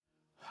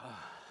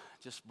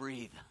Just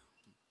breathe.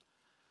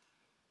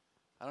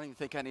 I don't even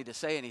think I need to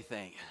say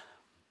anything.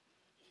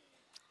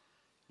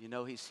 You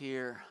know He's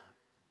here.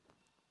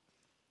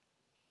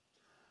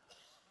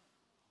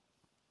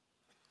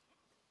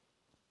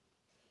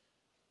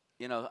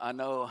 You know, I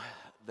know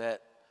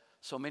that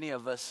so many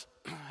of us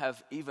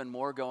have even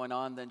more going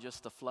on than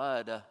just the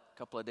flood. A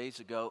couple of days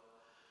ago,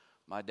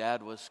 my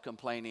dad was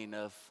complaining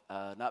of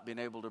not being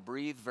able to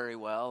breathe very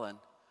well, and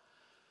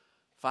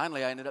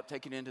finally I ended up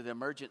taking him into the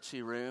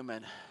emergency room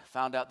and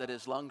found out that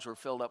his lungs were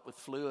filled up with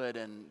fluid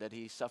and that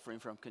he's suffering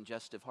from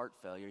congestive heart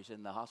failure. He's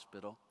in the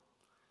hospital.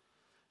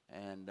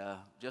 And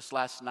just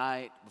last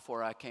night,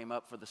 before I came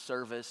up for the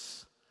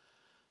service,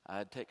 I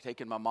had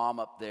taken my mom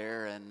up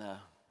there, and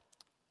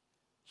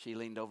she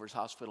leaned over his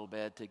hospital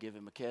bed to give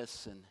him a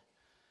kiss, and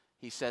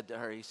he said to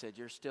her, he said,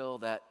 "You're still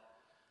that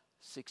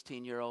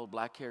 16-year-old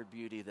black-haired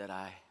beauty that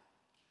I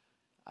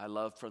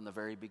loved from the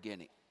very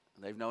beginning."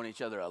 And they've known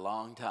each other a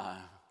long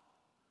time.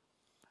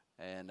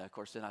 And, of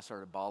course, then I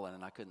started bawling,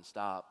 and I couldn't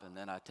stop. And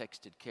then I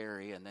texted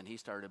Carrie, and then he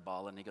started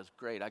bawling. He goes,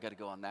 "Great, I got to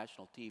go on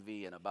national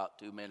TV in about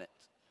 2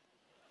 minutes."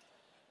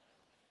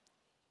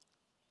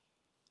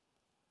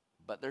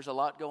 But there's a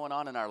lot going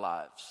on in our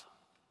lives.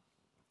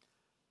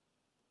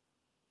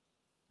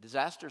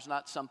 Disaster is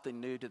not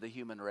something new to the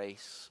human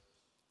race.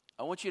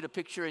 I want you to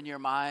picture in your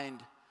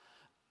mind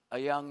a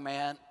young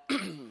man,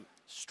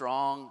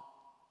 strong,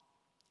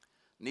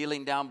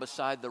 kneeling down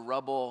beside the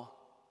rubble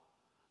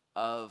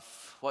of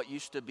what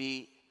used to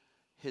be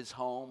his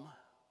home.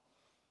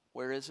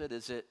 Where is it?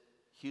 Is it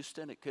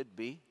Houston? It could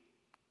be.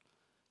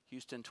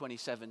 Houston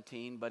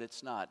 2017, but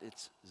it's not.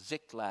 It's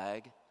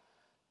Ziklag,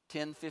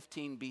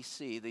 1015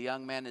 BC. The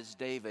young man is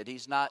David.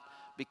 He's not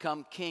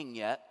become king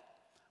yet,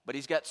 but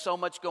he's got so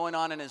much going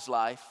on in his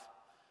life.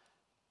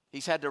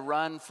 He's had to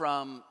run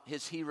from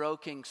his hero,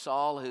 King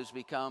Saul, who's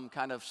become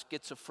kind of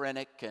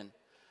schizophrenic and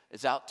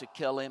is out to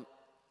kill him.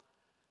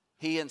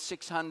 He and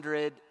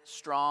 600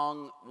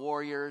 strong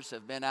warriors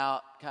have been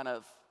out kind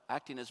of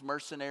acting as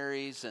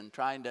mercenaries and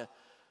trying to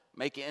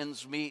make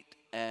ends meet.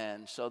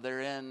 And so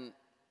they're in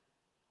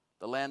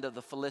the land of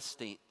the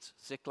Philistines.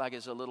 Ziklag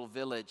is a little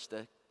village.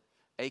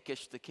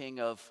 Achish, the king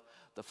of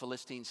the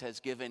Philistines, has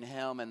given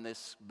him and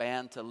this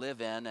band to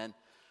live in. And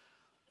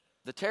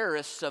the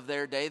terrorists of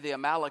their day, the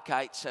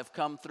Amalekites, have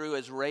come through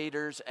as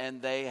raiders,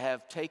 and they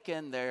have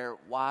taken their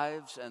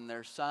wives and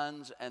their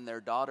sons and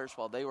their daughters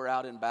while they were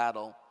out in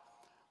battle.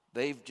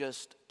 They've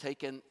just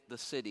taken the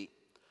city,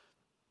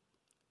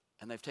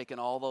 and they've taken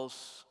all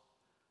those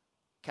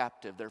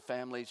captive. Their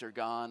families are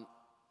gone,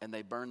 and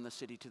they burned the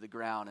city to the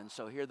ground. And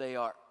so here they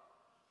are.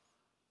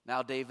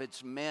 Now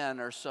David's men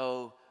are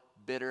so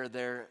bitter,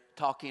 they're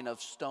talking of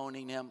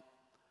stoning him.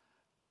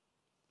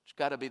 It's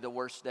got to be the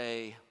worst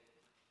day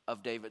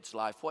of David's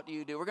life. What do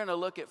you do? We're going to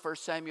look at 1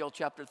 Samuel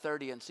chapter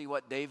 30 and see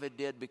what David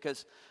did,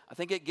 because I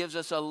think it gives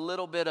us a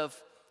little bit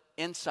of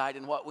insight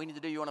in what we need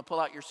to do. You want to pull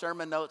out your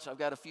sermon notes? I've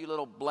got a few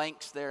little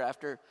blanks there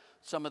after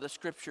some of the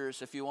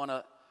scriptures if you want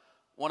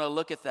to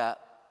look at that.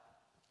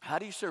 How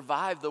do you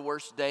survive the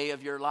worst day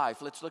of your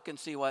life? Let's look and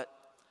see what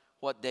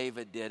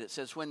David did. It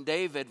says, when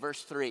David,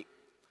 verse 3,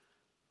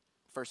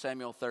 1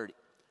 Samuel 30.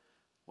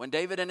 When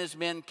David and his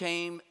men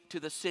came to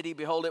the city,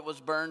 behold, it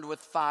was burned with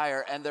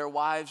fire, and their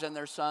wives and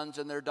their sons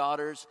and their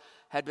daughters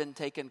had been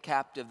taken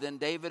captive. Then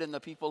David and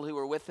the people who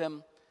were with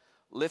him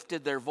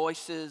lifted their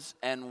voices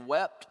and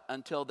wept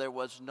until there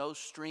was no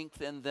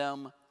strength in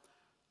them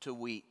to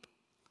weep.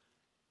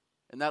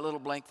 In that little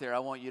blank there, I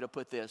want you to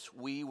put this: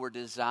 we were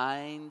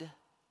designed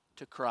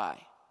to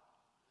cry.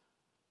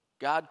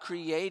 God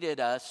created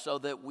us so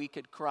that we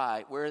could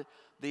cry. We're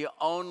the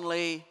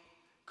only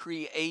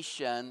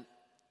creation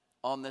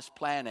on this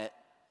planet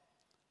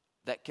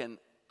that can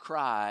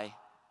cry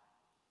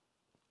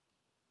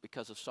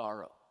because of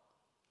sorrow.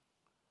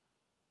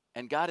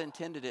 And God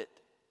intended it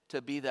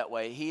to be that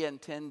way. He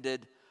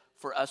intended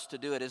for us to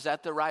do it. Is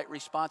that the right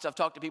response? I've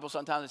talked to people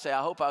sometimes and say,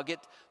 I hope I'll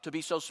get to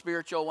be so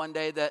spiritual one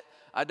day that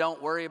I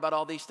don't worry about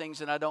all these things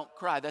and I don't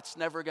cry. That's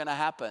never going to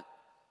happen.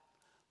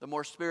 The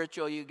more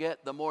spiritual you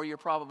get, the more you're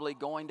probably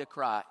going to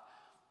cry.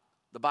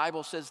 The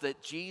Bible says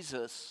that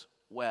Jesus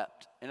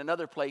wept. In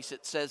another place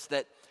it says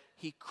that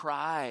he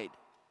cried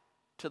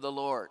to the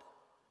Lord.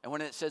 And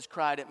when it says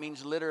cried, it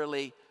means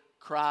literally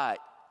cried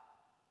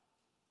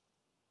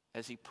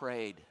as he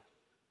prayed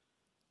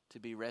to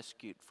be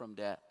rescued from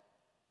death.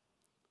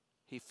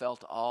 He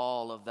felt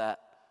all of that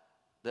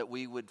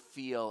we would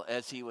feel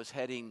as he was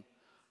heading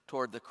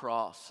toward the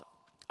cross.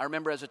 I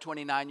remember as a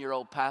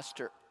 29-year-old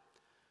pastor,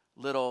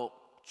 little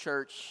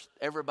church,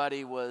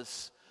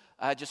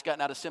 I had just gotten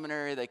out of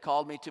seminary. They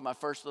called me to my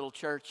first little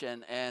church,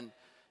 and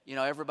you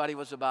know, everybody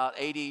was about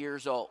 80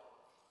 years old.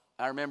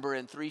 I remember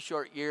in 3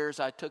 short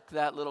years, I took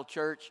that little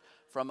church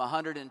from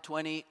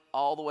 120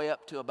 all the way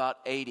up to about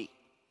 80.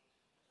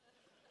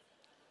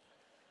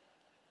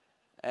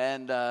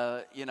 And,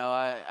 I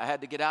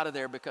had to get out of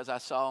there because I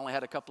saw I only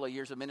had a couple of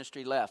years of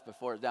ministry left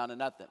before it was down to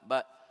nothing.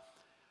 But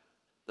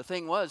the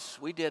thing was,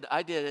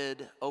 I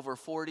did over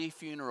 40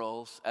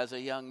 funerals as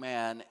a young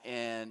man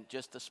in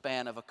just the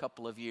span of a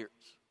couple of years.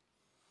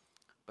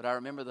 But I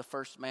remember the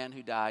first man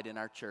who died in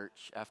our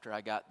church after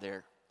I got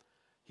there.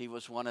 He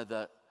was one of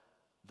the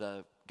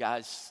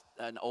guys,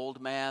 an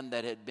old man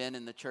that had been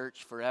in the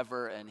church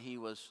forever, and he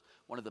was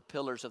one of the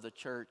pillars of the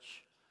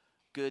church.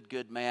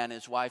 Good man.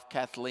 His wife,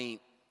 Kathleen,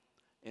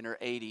 in her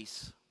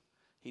 80s.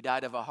 He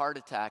died of a heart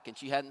attack, and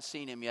she hadn't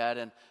seen him yet.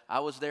 And I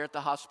was there at the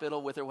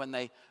hospital with her when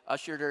they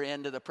ushered her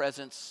into the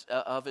presence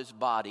of his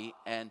body,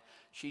 and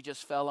she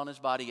just fell on his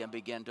body and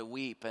began to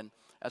weep. And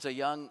as a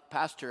young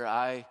pastor,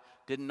 I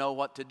didn't know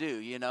what to do,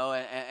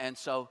 and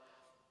so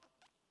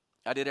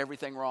I did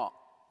everything wrong.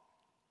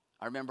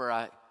 I remember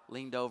I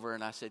leaned over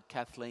and I said,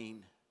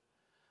 Kathleen,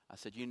 I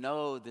said,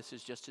 this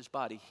is just his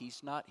body.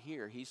 He's not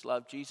here. He's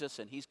loved Jesus,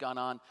 and he's gone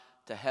on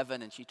to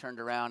heaven. And she turned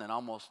around and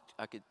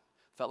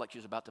felt like she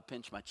was about to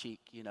pinch my cheek,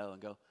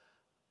 and go,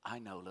 I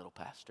know, little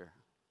pastor.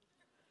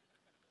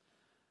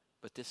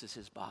 But this is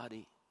his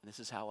body, and this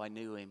is how I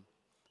knew him,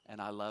 and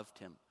I loved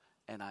him,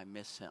 and I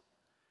miss him.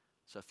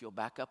 So if you'll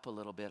back up a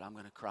little bit, I'm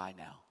going to cry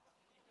now.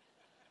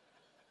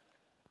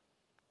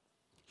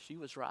 She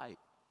was right.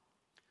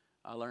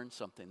 I learned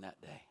something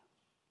that day.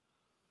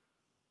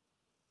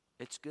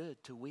 It's good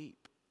to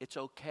weep. It's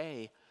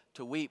okay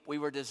to weep. We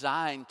were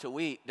designed to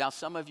weep. Now,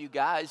 some of you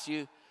guys,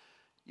 you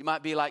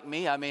might be like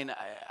me. I mean,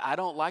 I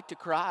don't like to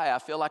cry. I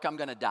feel like I'm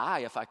going to die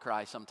if I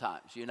cry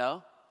sometimes,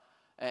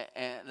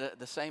 And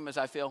the same as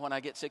I feel when I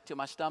get sick to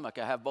my stomach.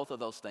 I have both of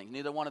those things.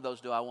 Neither one of those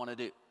do I want to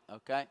do,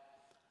 okay?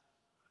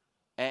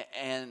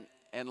 And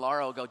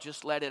Laura will go,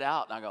 just let it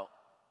out. And I go,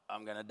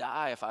 I'm going to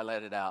die if I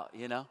let it out,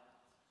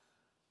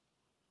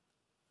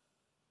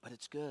 But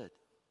it's good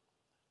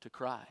to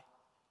cry.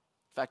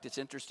 In fact, it's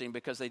interesting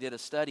because they did a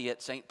study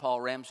at St.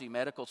 Paul Ramsey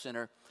Medical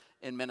Center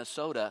in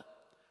Minnesota,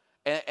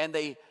 and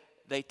they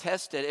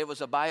tested. It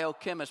was a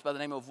biochemist by the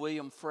name of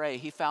William Frey.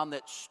 He found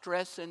that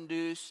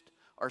stress-induced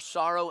or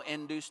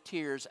sorrow-induced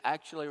tears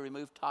actually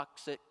remove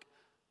toxic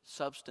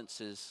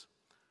substances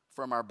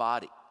from our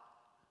body.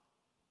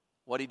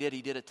 What he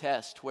did a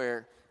test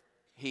where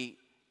he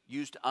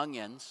used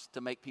onions to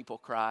make people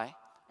cry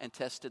and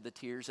tested the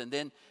tears. And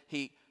then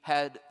he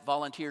had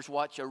volunteers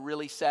watch a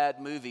really sad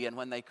movie, and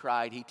when they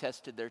cried, he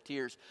tested their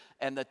tears.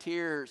 And the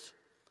tears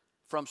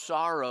from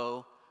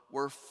sorrow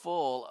were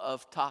full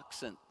of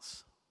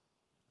toxins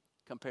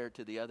compared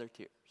to the other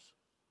tears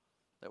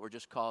that were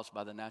just caused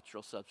by the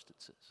natural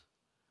substances.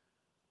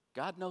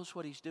 God knows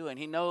what he's doing.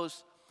 He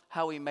knows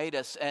how he made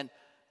us. And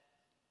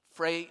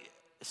Frey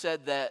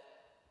said that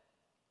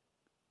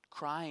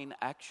crying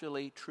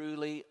actually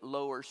truly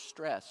lowers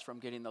stress from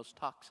getting those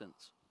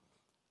toxins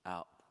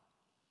out.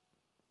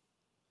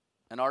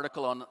 An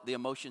article on the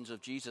emotions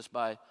of Jesus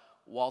by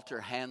Walter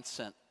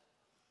Hansen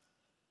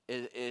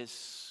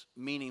is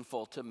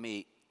meaningful to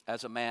me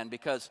as a man,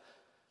 because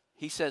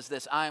he says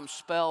this: I am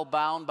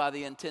spellbound by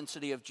the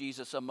intensity of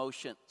Jesus'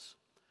 emotions.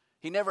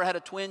 He never had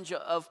a twinge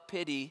of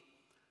pity,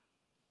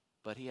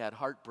 but he had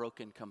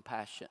heartbroken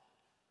compassion.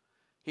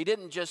 He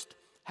didn't just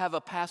have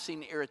a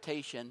passing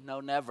irritation,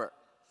 no, never,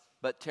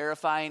 but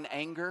terrifying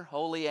anger,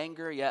 holy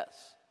anger, yes.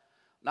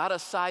 Not a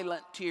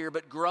silent tear,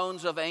 but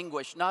groans of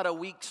anguish. Not a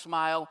weak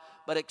smile,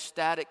 but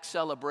ecstatic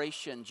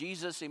celebration.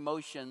 Jesus'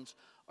 emotions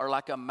are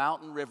like a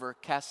mountain river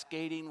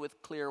cascading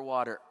with clear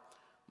water.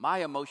 My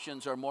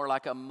emotions are more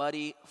like a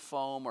muddy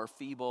foam or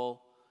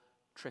feeble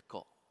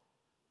trickle.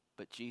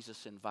 But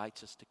Jesus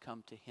invites us to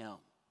come to him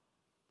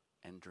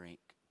and drink.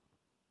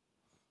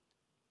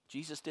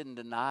 Jesus didn't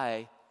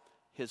deny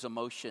his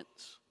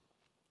emotions.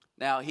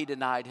 Now, he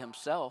denied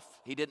himself.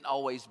 He didn't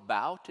always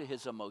bow to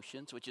his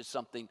emotions, which is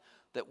something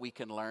that we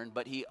can learn,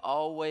 but he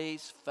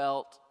always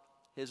felt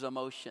his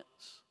emotions.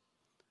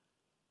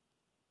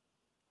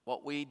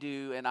 What we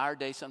do in our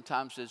day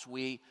sometimes is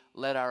we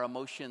let our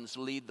emotions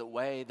lead the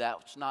way.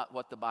 That's not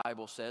what the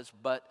Bible says,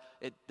 but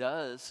it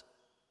does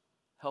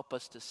help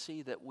us to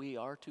see that we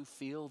are to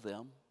feel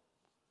them.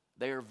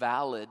 They are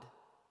valid,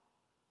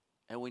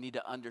 and we need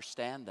to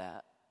understand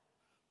that.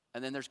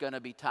 And then there's going to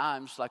be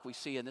times, like we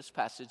see in this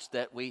passage,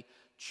 that we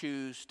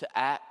choose to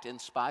act in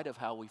spite of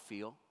how we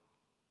feel.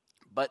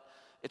 But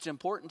it's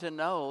important to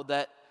know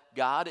that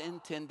God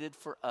intended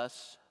for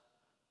us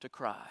to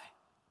cry.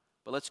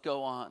 But let's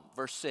go on.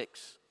 Verse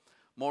 6.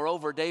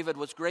 Moreover, David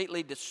was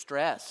greatly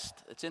distressed.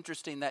 It's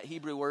interesting, that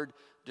Hebrew word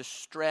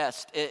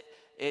distressed.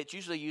 It's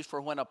usually used for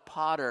when a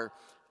potter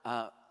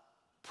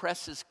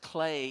presses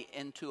clay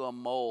into a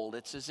mold.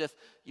 It's as if,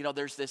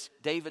 there's this,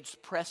 David's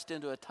pressed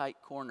into a tight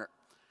corner.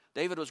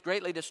 David was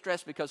greatly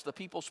distressed because the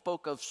people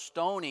spoke of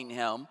stoning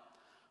him,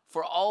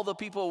 for all the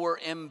people were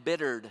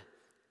embittered,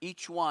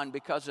 each one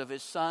because of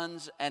his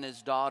sons and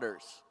his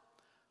daughters.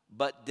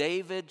 But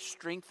David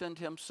strengthened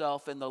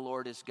himself in the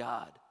Lord his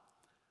God.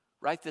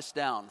 Write this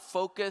down.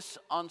 Focus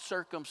on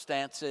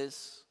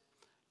circumstances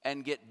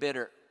and get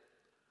bitter.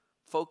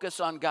 Focus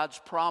on God's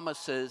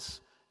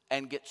promises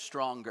and get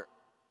stronger.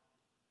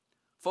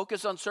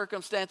 Focus on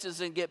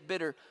circumstances and get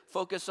bitter.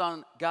 Focus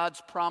on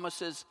God's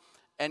promises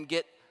and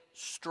get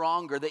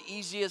stronger. The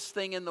easiest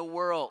thing in the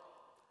world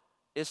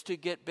is to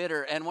get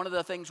bitter. And one of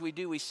the things we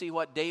do, we see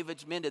what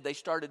David's men did. They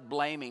started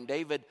blaming.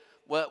 David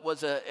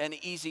was an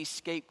easy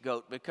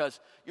scapegoat because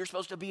you're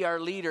supposed to be our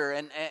leader,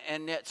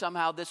 and yet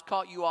somehow this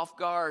caught you off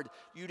guard.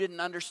 You didn't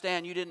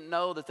understand. You didn't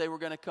know that they were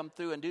going to come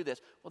through and do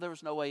this. Well, there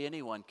was no way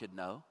anyone could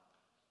know.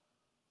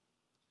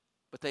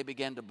 But they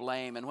began to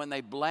blame, and when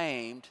they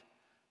blamed,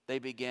 they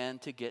began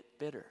to get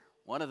bitter.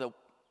 One of the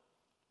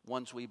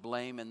ones we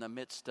blame in the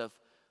midst of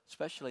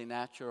especially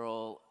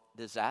natural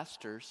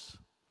disasters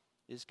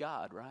is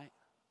God, right?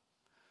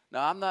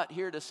 Now, I'm not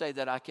here to say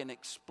that I can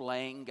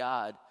explain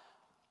God.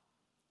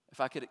 If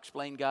I could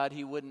explain God,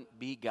 he wouldn't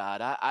be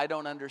God. I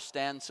don't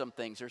understand some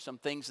things. There's some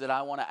things that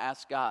I want to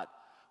ask God.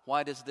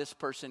 Why does this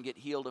person get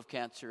healed of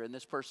cancer and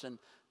this person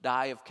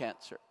die of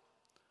cancer?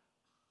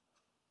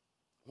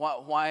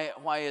 Why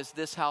is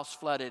this house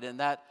flooded and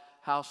that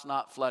house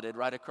not flooded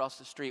right across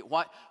the street?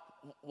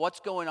 What's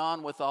going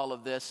on with all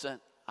of this?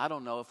 And I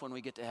don't know if when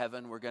we get to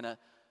heaven we're going to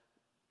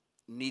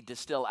need to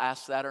still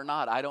ask that or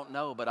not. I don't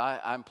know, but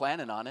I'm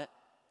planning on it.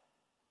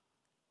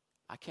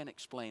 I can't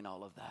explain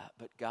all of that,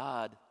 but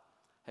God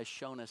has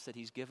shown us that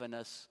he's given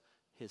us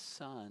his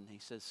son. He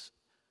says,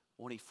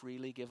 won't he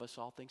freely give us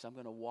all things? I'm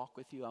going to walk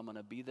with you. I'm going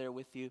to be there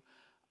with you.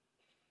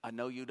 I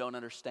know you don't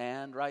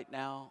understand right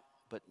now,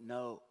 but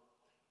know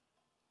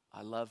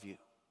I love you,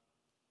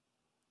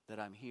 that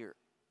I'm here.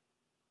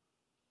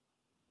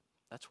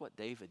 That's what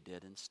David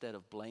did. Instead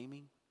of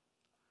blaming,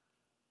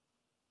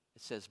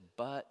 it says,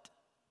 but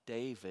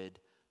David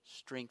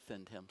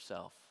strengthened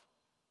himself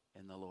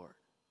in the Lord.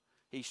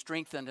 He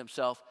strengthened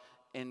himself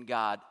in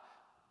God.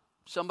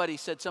 Somebody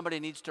said somebody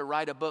needs to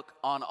write a book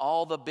on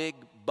all the big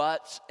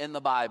buts in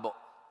the Bible.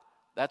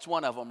 That's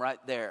one of them right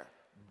there.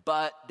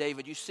 But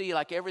David, you see,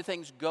 like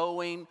everything's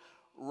going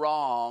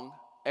wrong.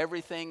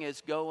 Everything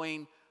is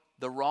going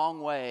the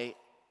wrong way.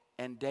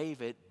 And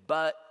David,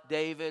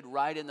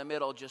 right in the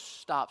middle,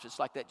 just stops. It's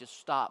like that just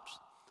stops.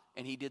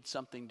 And he did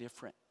something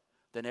different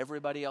than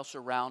everybody else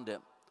around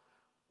him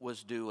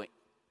was doing.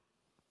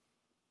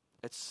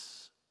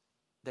 It's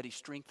that he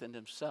strengthened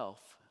himself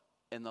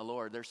in the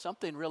Lord. There's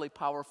something really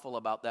powerful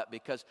about that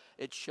because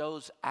it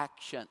shows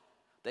action.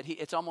 That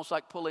it's almost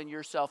like pulling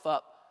yourself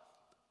up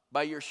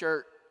by your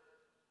shirt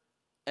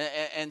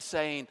and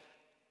saying,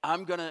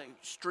 I'm going to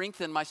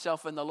strengthen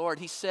myself in the Lord.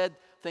 He said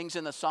things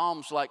in the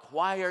Psalms like,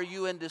 why are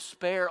you in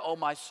despair, O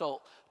my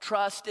soul?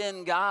 Trust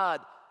in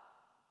God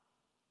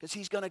because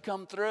he's going to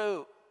come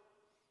through.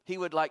 He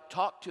would like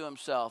talk to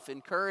himself,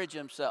 encourage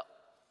himself,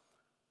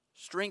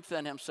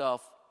 strengthen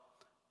himself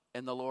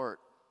in the Lord.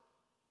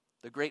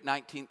 The great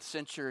 19th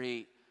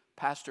century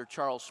pastor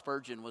Charles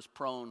Spurgeon was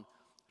prone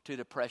to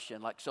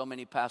depression, like so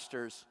many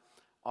pastors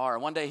are.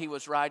 One day he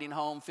was riding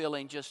home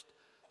feeling just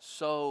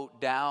so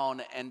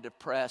down and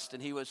depressed,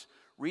 and he was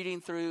reading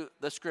through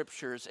the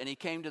scriptures, and he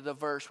came to the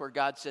verse where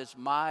God says,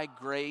 my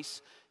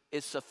grace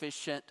is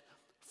sufficient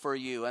for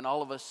you. And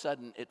all of a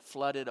sudden it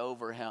flooded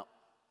over him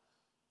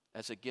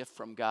as a gift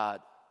from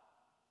God,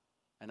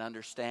 an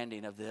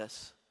understanding of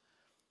this.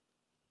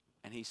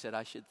 And he said,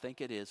 I should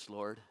think it is,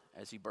 Lord,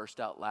 as he burst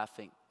out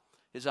laughing.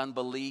 His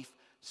unbelief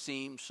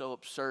seemed so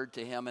absurd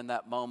to him in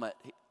that moment.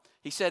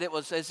 He said it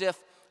was as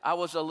if I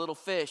was a little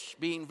fish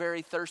being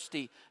very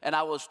thirsty, and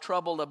I was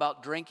troubled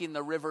about drinking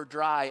the river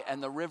dry,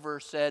 and the river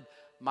said,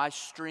 my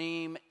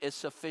stream is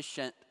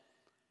sufficient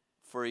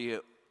for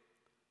you.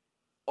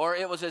 Or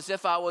it was as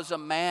if I was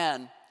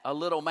a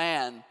little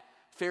man,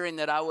 fearing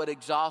that I would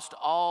exhaust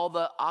all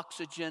the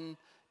oxygen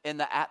in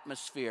the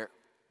atmosphere.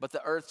 But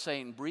the earth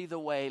saying, breathe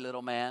away,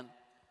 little man,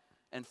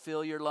 and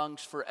fill your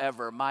lungs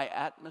forever. My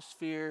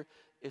atmosphere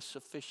is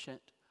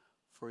sufficient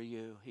for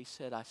you. He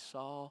said, I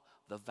saw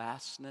the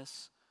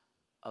vastness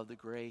of the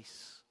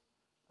grace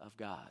of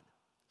God.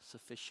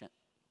 Sufficient.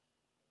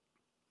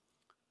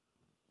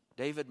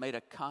 David made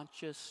a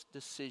conscious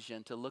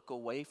decision to look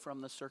away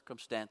from the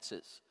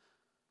circumstances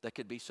that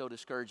could be so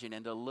discouraging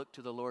and to look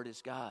to the Lord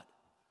as God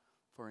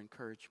for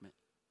encouragement.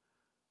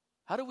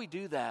 How do we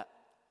do that?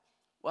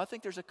 Well, I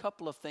think there's a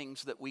couple of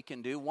things that we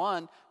can do.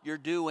 One, you're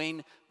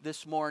doing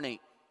this morning.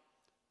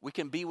 We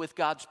can be with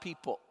God's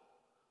people.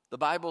 The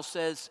Bible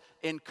says,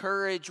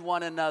 encourage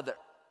one another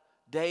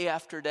day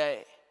after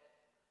day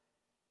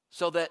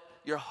so that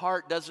your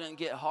heart doesn't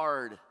get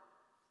hard.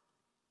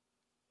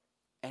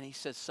 And he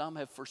says some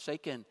have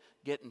forsaken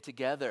getting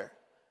together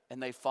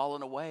and they've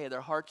fallen away. Their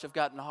hearts have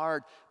gotten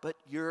hard. But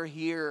you're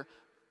here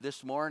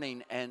this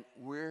morning and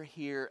we're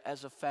here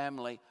as a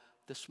family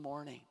this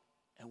morning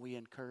and we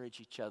encourage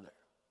each other.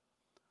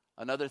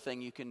 Another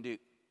thing you can do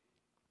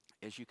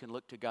is you can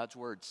look to God's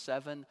word.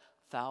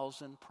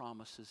 7,000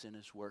 promises in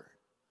his word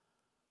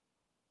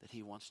that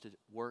he wants to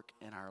work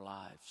in our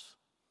lives.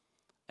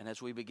 And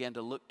as we begin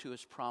to look to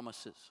his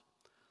promises,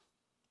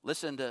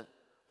 listen to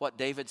what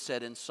David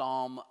said in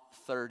Psalm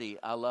 30.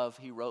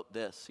 He wrote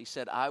this. He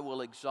said, I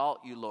will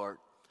exalt you, Lord,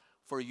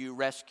 for you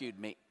rescued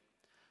me.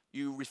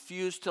 You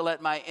refused to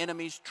let my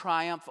enemies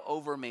triumph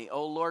over me.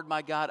 O Lord,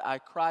 my God, I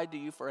cried to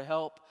you for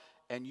help,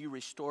 and you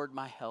restored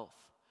my health.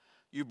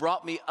 You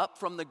brought me up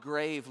from the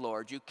grave,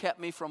 Lord. You kept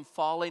me from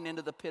falling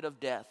into the pit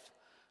of death.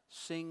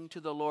 Sing to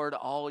the Lord,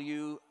 all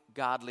you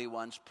godly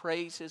ones.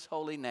 Praise his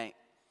holy name.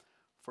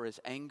 For his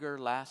anger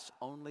lasts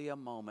only a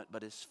moment,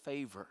 but his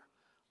favor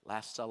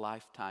lasts a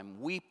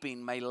lifetime.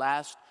 Weeping may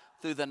last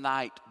through the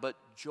night, but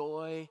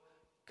joy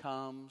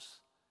comes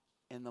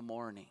in the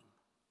morning.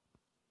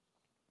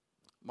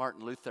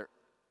 Martin Luther,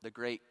 the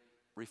great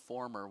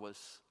reformer,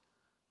 was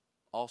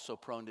also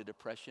prone to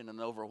depression and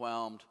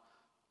overwhelmed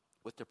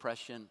with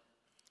depression.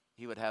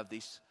 He would have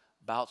these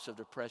bouts of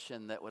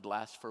depression that would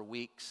last for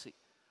weeks.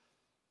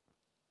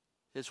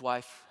 His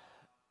wife,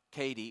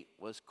 Katie,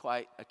 was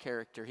quite a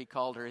character. He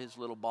called her his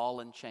little ball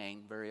and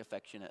chain very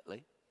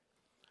affectionately.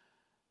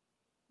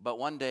 But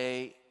one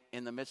day,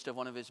 in the midst of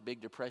one of his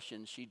big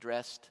depressions, she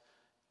dressed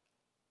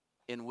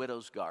in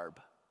widow's garb,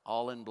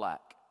 all in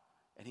black.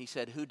 And he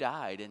said, "Who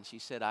died?" And she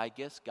said, "I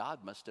guess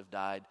God must have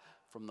died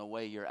from the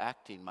way you're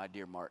acting, my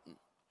dear Martin."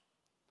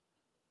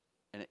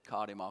 And it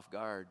caught him off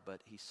guard,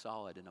 but he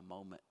saw it in a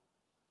moment.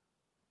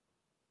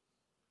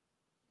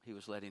 He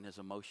was letting his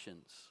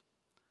emotions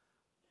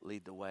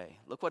lead the way.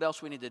 Look what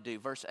else we need to do.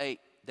 Verse 8,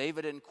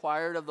 David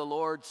inquired of the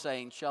Lord,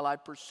 saying, "Shall I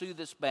pursue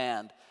this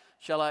band?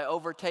 Shall I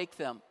overtake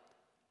them?"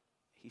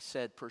 He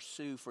said,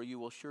 "Pursue, for you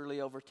will surely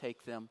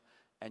overtake them,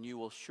 and you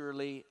will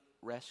surely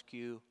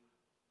rescue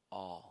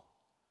all."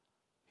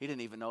 He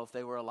didn't even know if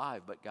they were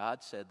alive, but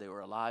God said they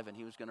were alive, and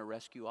he was going to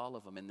rescue all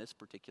of them in this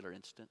particular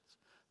instance.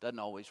 Doesn't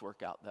always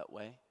work out that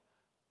way,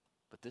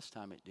 but this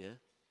time it did.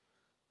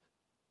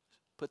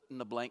 Put in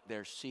the blank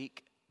there,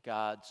 seek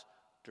God's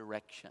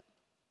direction.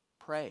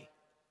 Pray.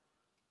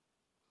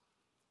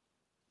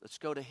 Let's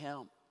go to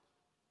him.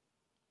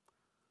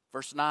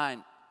 Verse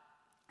 9,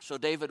 so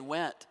David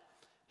went,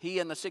 he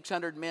and the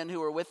 600 men who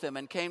were with him,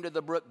 and came to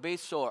the brook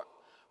Besor,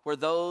 where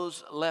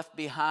those left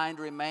behind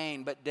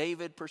remained. But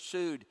David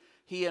pursued,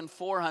 he and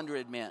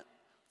 400 men,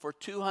 for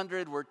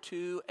 200 were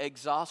too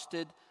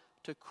exhausted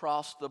to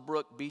cross the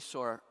brook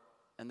Besor,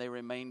 and they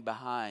remained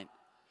behind.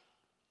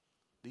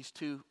 These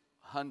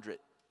 200,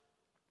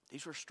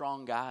 these were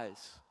strong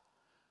guys,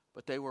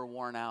 but they were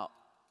worn out.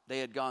 They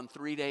had gone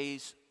 3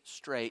 days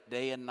straight,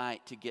 day and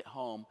night, to get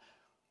home,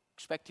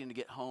 expecting to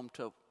get home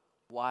to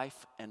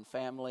wife and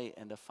family,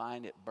 and to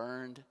find it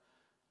burned,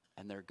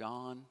 and they're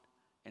gone,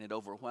 and it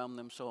overwhelmed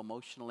them so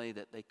emotionally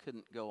that they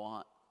couldn't go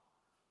on.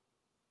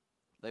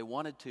 They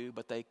wanted to,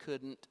 but they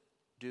couldn't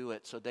do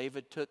it. So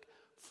David took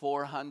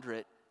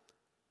 400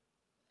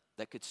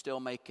 that could still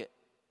make it,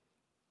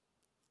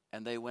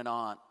 and they went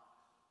on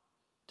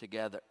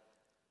together.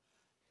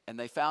 And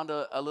they found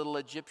a little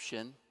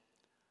Egyptian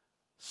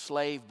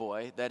slave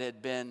boy that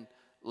had been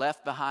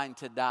left behind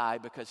to die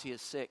because he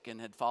is sick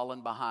and had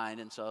fallen behind,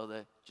 and so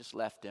they just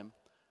left him.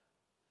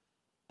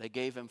 They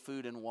gave him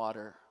food and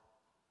water,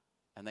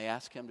 and they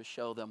asked him to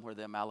show them where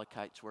the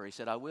Amalekites were. He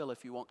said, "I will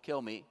if you won't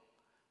kill me,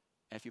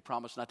 and if you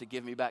promise not to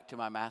give me back to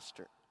my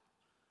master."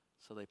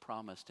 So they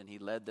promised, and he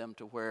led them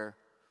to where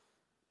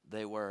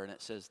they were. And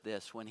it says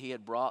this, when he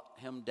had brought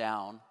him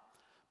down,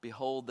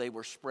 behold, they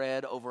were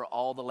spread over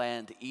all the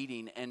land,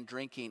 eating and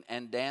drinking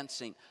and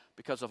dancing,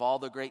 because of all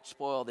the great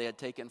spoil they had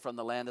taken from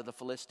the land of the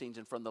Philistines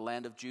and from the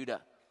land of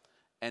Judah.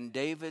 And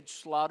David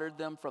slaughtered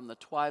them from the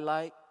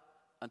twilight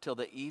until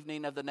the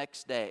evening of the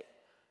next day.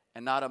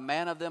 And not a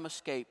man of them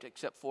escaped,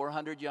 except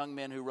 400 young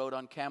men who rode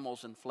on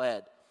camels and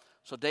fled.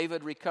 So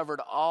David recovered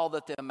all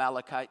that the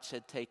Amalekites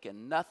had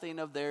taken. Nothing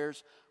of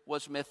theirs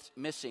was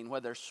missing,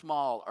 whether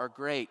small or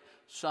great,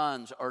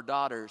 sons or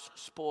daughters,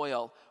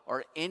 spoil,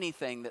 or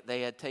anything that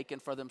they had taken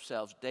for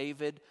themselves.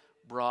 David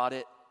brought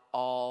it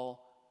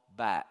all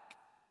back.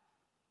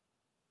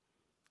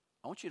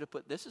 I want you to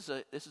put, this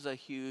is a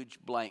huge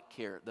blank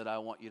here that I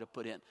want you to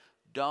put in.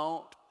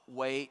 Don't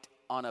wait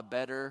on a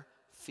better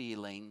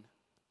feeling.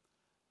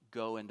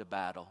 Go into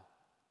battle.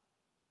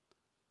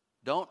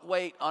 Don't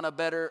wait on a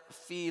better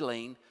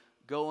feeling.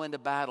 Go into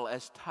battle.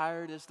 As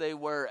tired as they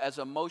were, as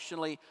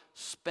emotionally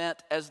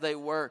spent as they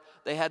were,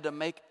 they had to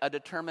make a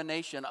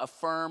determination, a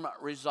firm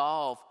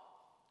resolve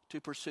to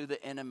pursue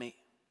the enemy.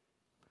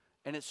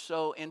 And it's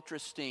so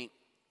interesting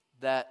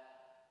that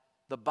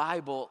the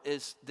Bible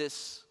is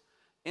this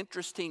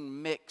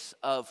interesting mix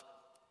of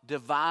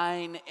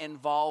divine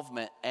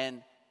involvement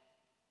and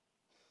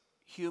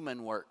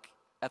human work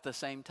at the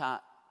same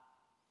time.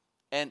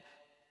 And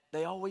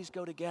they always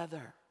go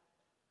together.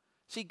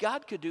 See,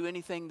 God could do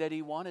anything that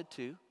he wanted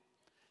to.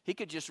 He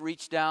could just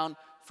reach down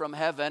from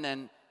heaven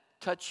and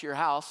touch your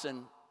house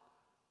and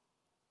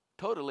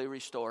totally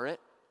restore it.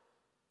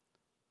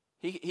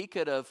 He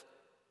could have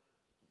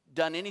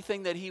done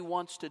anything that he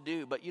wants to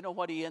do. But you know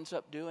what he ends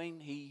up doing?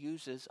 He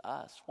uses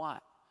us. Why?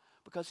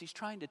 Because he's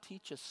trying to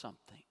teach us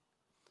something.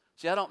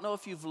 See, I don't know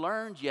if you've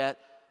learned yet,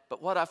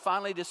 but what I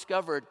finally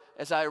discovered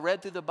as I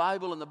read through the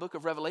Bible in the book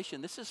of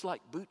Revelation, this is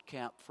like boot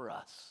camp for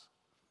us.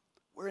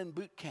 We're in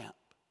boot camp.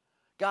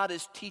 God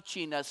is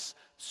teaching us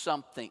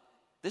something.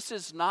 This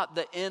is not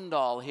the end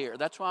all here.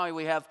 That's why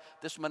we have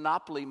this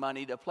Monopoly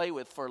money to play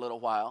with for a little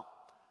while.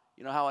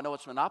 You know how I know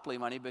it's Monopoly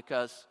money?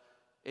 Because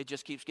it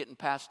just keeps getting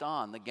passed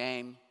on. The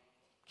game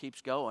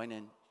keeps going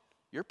and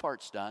your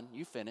part's done.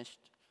 You finished.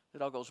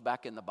 It all goes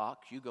back in the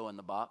box. You go in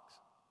the box.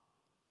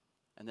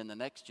 And then the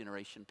next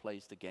generation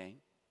plays the game.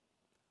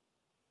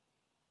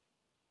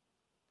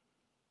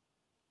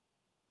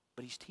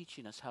 But he's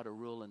teaching us how to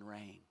rule and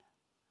reign.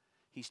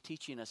 He's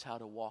teaching us how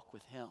to walk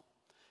with him.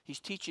 He's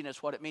teaching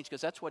us what it means,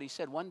 because that's what he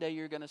said. One day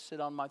you're going to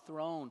sit on my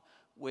throne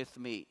with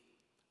me.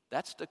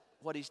 That's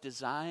what he's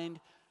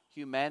designed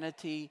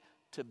humanity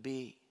to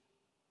be.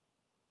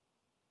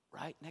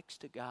 Right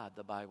next to God,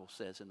 the Bible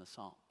says in the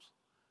Psalms.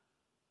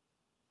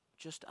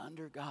 Just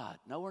under God.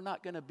 No, we're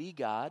not going to be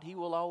God. He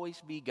will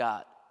always be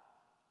God.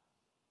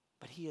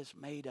 But he has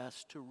made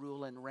us to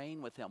rule and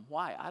reign with him.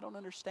 Why? I don't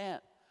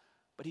understand.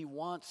 But he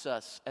wants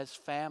us as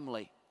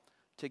family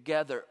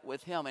together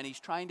with him. And he's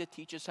trying to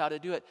teach us how to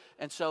do it.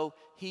 And so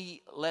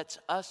he lets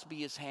us be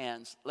his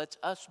hands. Lets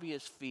us be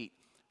his feet.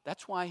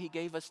 That's why he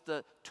gave us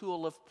the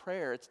tool of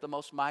prayer. It's the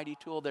most mighty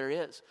tool there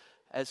is.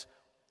 As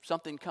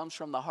something comes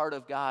from the heart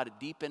of God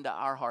deep into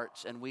our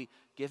hearts, and we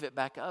give it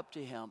back up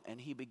to him, and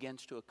he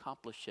begins to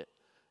accomplish it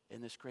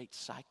in this great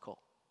cycle,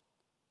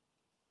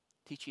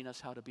 teaching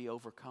us how to be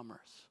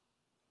overcomers.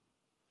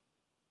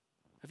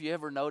 Have you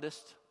ever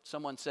noticed?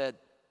 Someone said,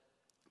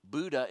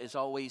 Buddha is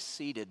always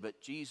seated, but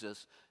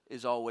Jesus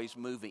is always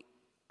moving.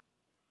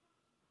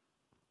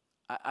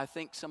 I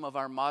think some of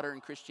our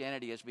modern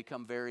Christianity has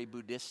become very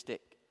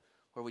Buddhistic,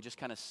 where we just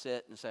kind of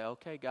sit and say,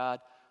 okay, God,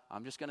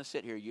 I'm just going to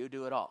sit here. You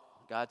do it all.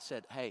 God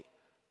said, hey,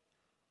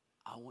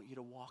 I want you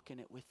to walk in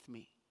it with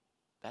me.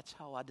 That's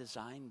how I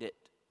designed it.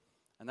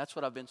 And that's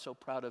what I've been so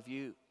proud of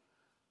you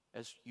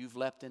as you've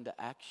leapt into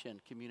action,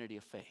 Community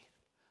of Faith,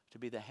 to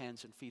be the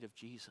hands and feet of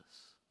Jesus.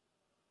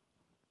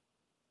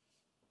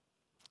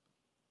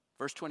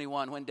 Verse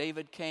 21, when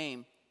David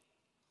came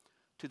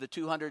to the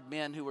 200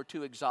 men who were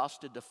too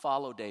exhausted to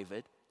follow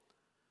David,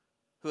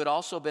 who had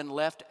also been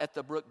left at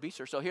the brook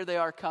Besor. So here they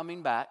are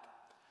coming back.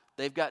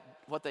 They've got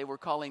what they were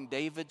calling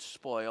David's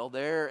spoil.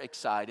 They're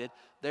excited.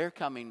 They're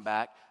coming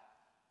back.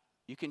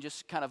 You can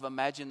just kind of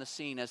imagine the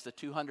scene as the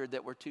 200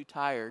 that were too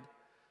tired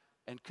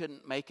and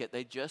couldn't make it.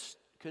 They just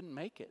couldn't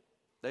make it.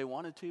 They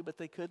wanted to, but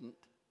they couldn't.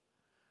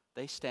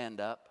 They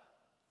stand up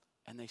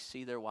and they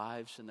see their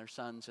wives and their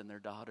sons and their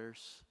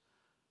daughters,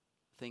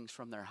 things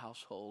from their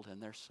household,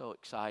 and they're so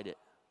excited.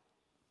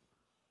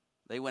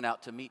 They went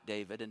out to meet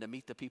David and to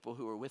meet the people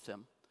who were with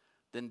him.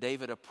 Then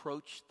David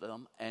approached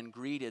them and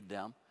greeted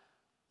them.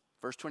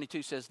 Verse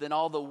 22 says, then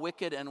all the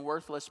wicked and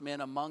worthless men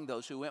among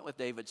those who went with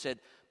David said,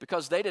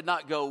 because they did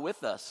not go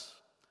with us,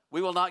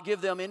 we will not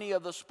give them any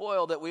of the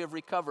spoil that we have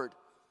recovered.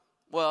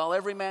 Well,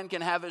 every man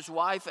can have his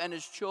wife and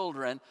his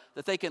children,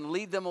 that they can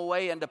lead them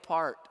away and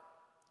depart.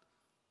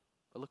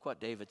 But look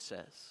what David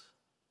says.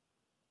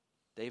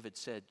 David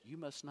said, you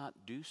must not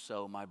do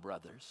so, my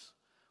brothers,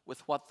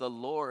 with what the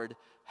Lord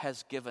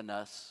has given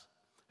us,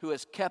 who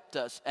has kept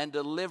us and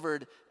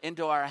delivered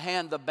into our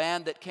hand the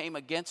band that came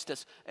against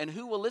us. And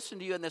who will listen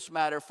to you in this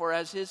matter? For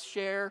as his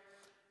share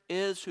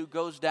is who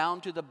goes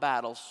down to the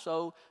battle,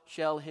 so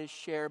shall his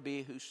share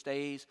be who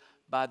stays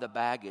by the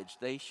baggage.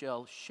 They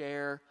shall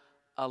share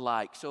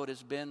alike. So it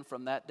has been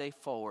from that day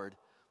forward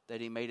that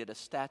he made it a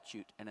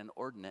statute and an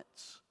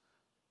ordinance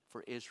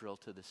for Israel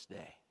to this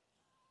day.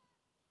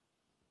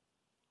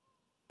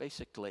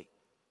 Basically,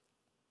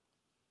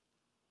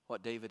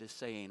 what David is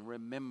saying,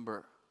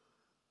 remember,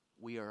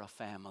 we are a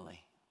family.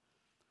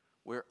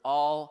 We're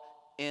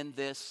all in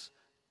this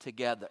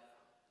together.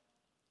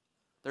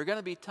 There are going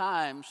to be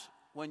times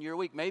when you're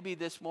weak. Maybe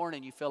this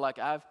morning you feel like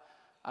I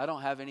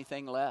don't have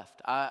anything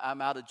left.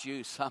 I'm out of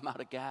juice. I'm out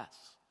of gas.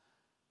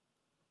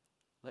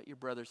 Let your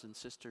brothers and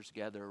sisters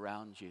gather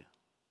around you.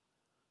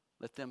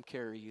 Let them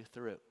carry you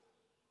through.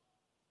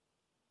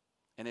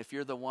 And if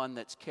you're the one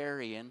that's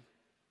carrying,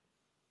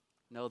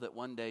 know that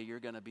one day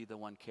you're going to be the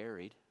one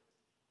carried.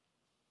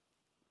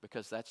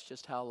 Because that's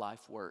just how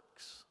life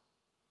works.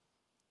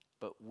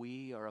 But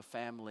we are a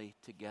family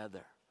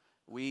together.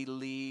 We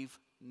leave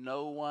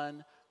no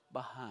one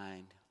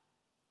behind.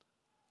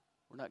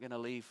 We're not going to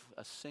leave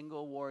a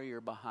single warrior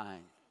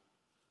behind.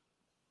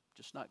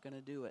 Just not going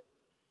to do it.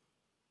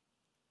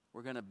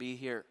 We're going to be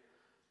here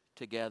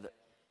together.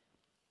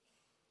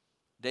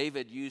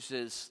 David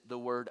uses the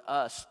word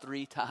us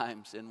 3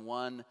 times in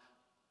one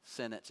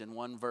sentence, in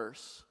one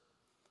verse,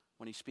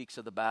 when he speaks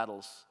of the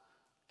battles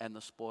and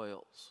the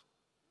spoils.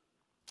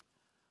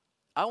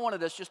 I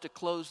wanted us just to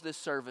close this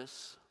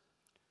service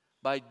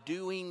by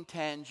doing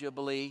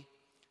tangibly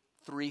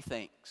 3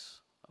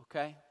 things,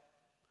 okay?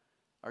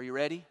 Are you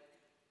ready?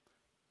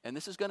 And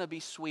this is going to be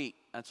sweet,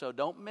 and so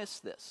don't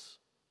miss this.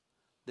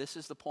 This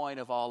is the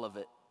point of all of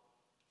it.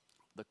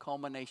 The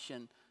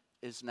culmination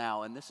is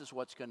now, and this is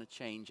what's going to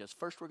change us.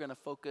 First, we're going to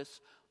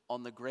focus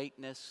on the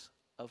greatness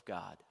of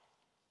God.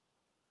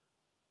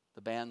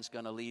 The band's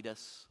going to lead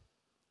us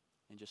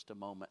in just a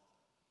moment.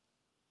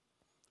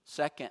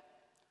 Second,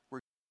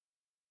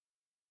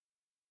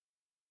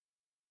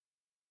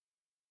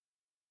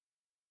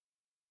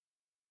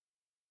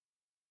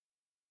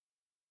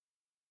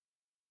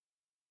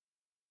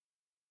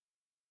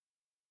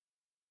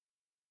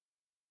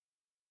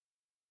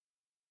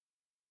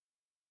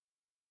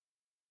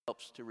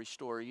 helps to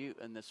restore you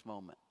in this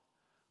moment.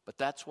 But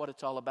that's what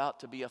it's all about,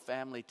 to be a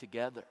family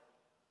together.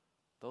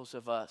 Those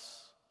of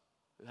us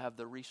who have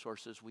the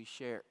resources we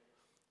share.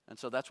 And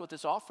so that's what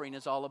this offering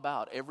is all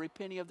about. Every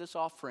penny of this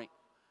offering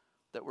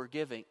that we're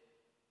giving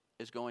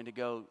is going to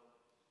go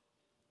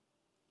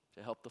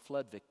to help the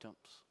flood victims.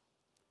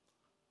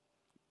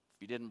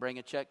 If you didn't bring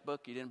a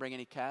checkbook, you didn't bring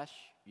any cash,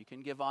 you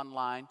can give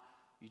online.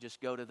 You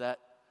just go to that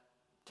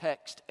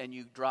text and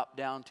you drop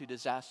down to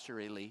disaster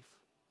relief.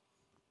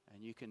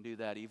 And you can do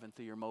that even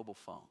through your mobile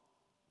phone.